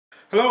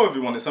Hello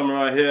everyone, it's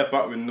Samurai here,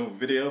 back with another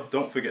video.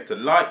 Don't forget to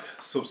like,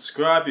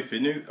 subscribe if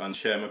you're new, and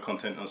share my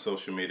content on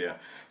social media.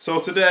 So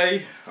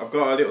today, I've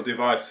got a little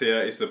device here.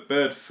 It's a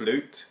bird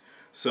flute.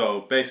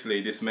 So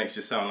basically, this makes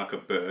you sound like a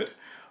bird.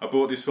 I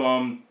bought this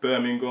from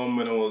Birmingham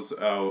when I was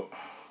out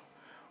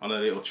on a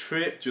little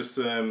trip, just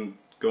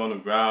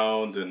going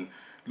around and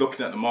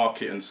looking at the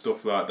market and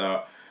stuff like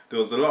that. There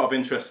was a lot of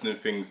interesting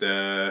things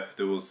there.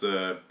 There was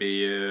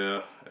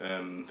beer,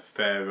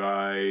 fair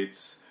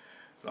rides,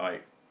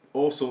 like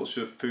all sorts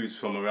of foods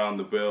from around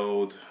the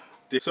world.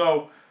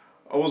 So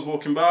I was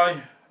walking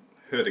by,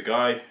 heard a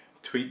guy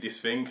tweet this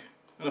thing,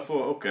 and I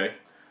thought, okay,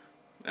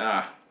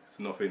 it's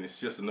nothing, it's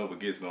just another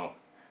gizmo.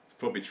 It's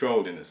probably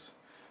trolling us.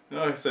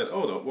 And I said,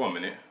 hold up, 1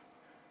 minute,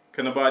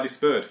 can I buy this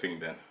bird thing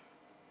then?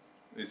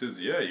 He says,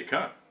 yeah, you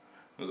can.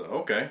 I was like,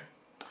 okay.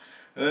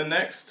 And then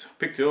next,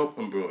 picked it up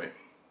and brought it.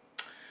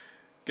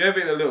 Gave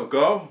it a little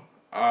go.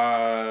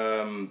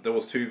 There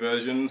was two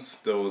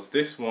versions. There was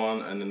this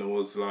one, and then there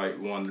was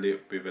like one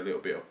lip with a little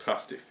bit of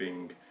plastic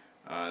thing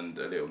and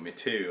a little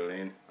material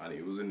in, and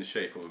it was in the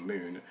shape of a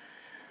moon.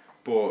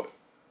 But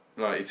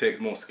like, it takes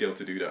more skill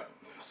to do that.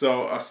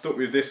 So I stuck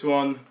with this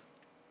one,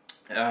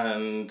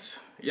 and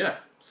yeah.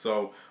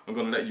 So I'm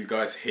gonna let you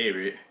guys hear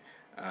it,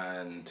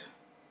 and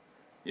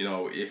you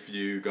know, if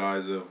you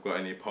guys have got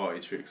any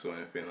party tricks or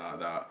anything like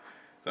that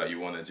that you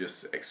want to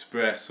just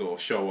express or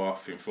show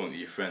off in front of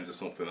your friends or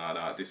something like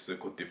that, this is a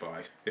good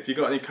device. If you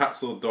got any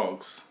cats or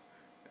dogs,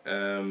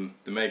 they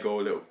may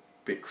go a little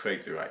bit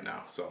crazy right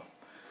now. So,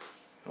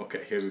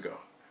 okay, here we go.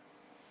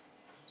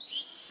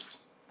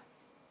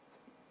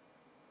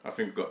 I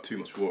think I've got too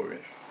much water in.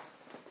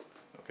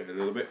 Okay, a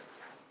little bit.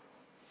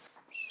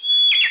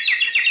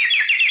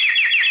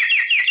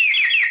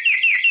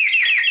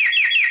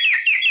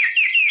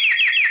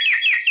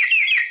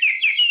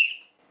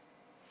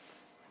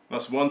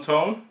 That's one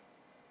tone.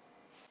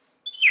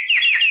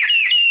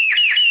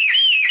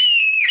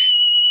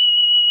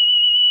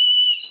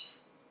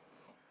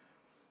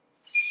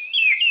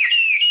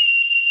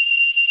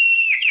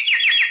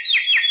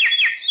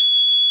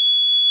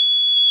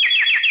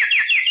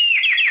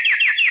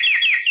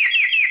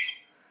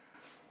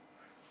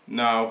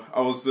 Now,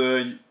 I was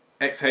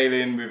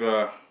exhaling with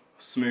a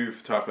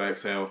smooth type of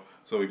exhale,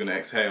 so we're going to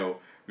exhale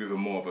with a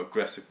more of an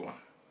aggressive one.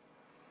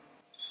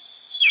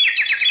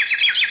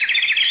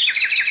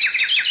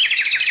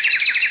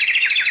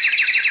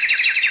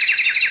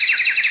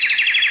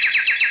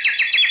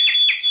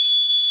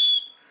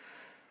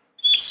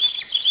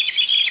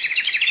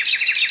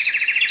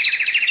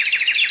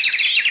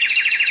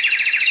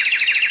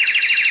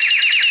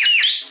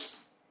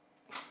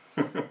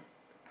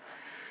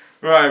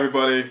 Right,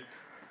 everybody,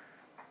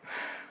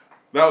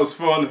 that was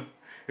fun.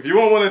 If you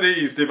want one of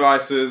these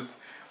devices,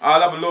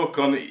 I'll have a look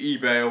on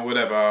eBay or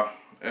whatever,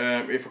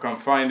 if I can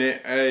find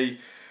it.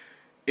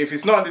 If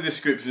it's not in the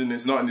description,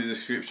 it's not in the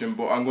description,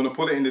 but I'm going to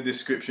put it in the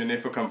description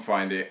if I can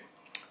find it.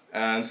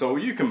 And so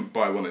you can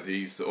buy one of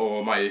these,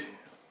 or may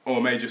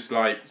just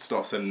like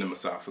start sending them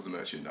myself as a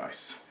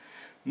merchandise.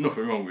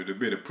 Nothing wrong with a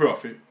bit of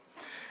profit.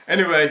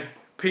 Anyway,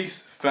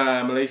 peace,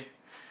 family.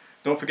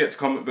 Don't forget to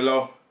comment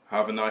below.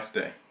 Have a nice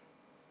day.